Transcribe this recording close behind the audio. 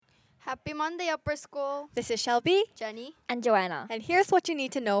Happy Monday, Upper School. This is Shelby Jenny and Joanna. and here's what you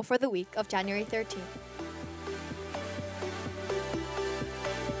need to know for the week of January 13th.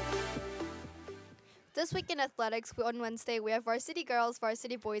 This week in athletics, on Wednesday, we have varsity girls,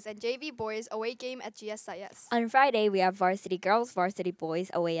 varsity boys, and JV boys away game at GSIS. On Friday, we have varsity girls, varsity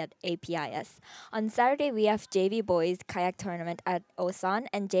boys away at APIS. On Saturday, we have JV boys kayak tournament at Osan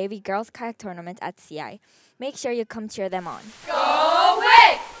and JV girls kayak tournament at CI. Make sure you come cheer them on.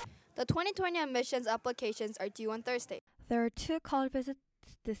 The 2020 admissions applications are due on Thursday. There are 2 college visits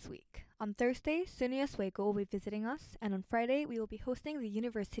this week. On Thursday, SUNY Oswego will be visiting us, and on Friday, we will be hosting the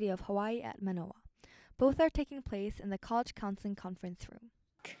University of Hawaii at Manoa. Both are taking place in the College Counseling Conference Room.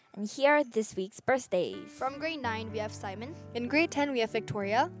 And here are this week's birthdays. From grade 9, we have Simon. In grade 10, we have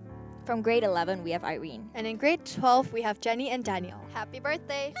Victoria, From grade 11, we have Irene. and in grade 12, we have Jenny and Daniel. Happy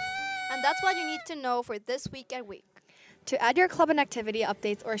birthday! And that's what you need to know for this week and week. To add your club and activity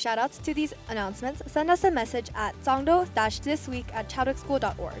updates or shoutouts to these announcements, send us a message at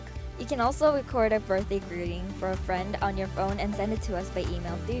songdo-thisweek@chadwickschool.org. You can also record a birthday greeting for a friend on your phone and send it to us by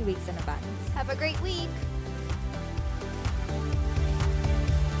email 3 weeks in advance. Have a great week!